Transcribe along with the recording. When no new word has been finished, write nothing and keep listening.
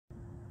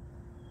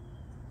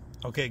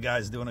Okay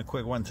guys, doing a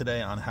quick one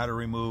today on how to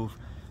remove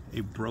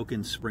a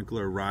broken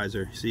sprinkler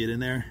riser. See it in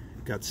there?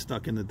 It got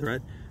stuck in the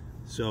thread.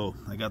 So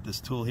I got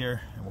this tool here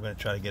and we're going to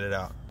try to get it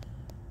out.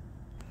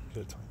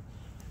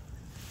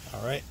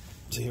 All right,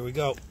 so here we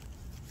go.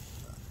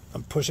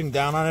 I'm pushing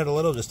down on it a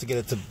little just to get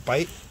it to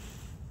bite.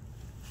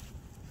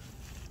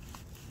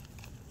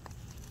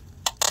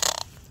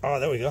 Oh,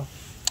 there we go.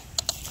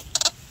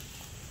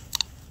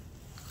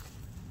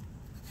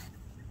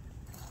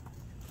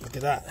 Look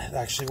at that, it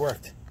actually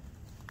worked.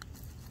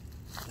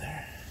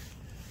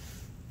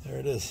 There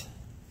it is.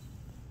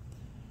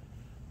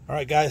 All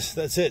right guys,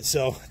 that's it.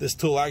 So this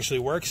tool actually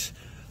works.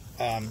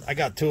 I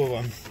got two of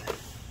them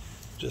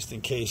just in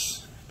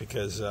case,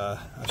 because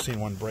I've seen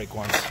one break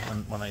once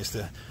when I used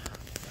to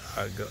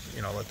go,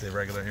 let the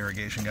regular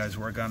irrigation guys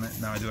work on it.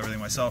 Now I do everything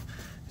myself.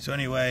 So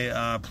anyway,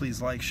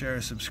 please like, share,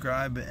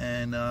 subscribe,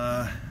 and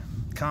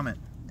comment,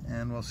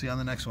 and we'll see you on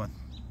the next one.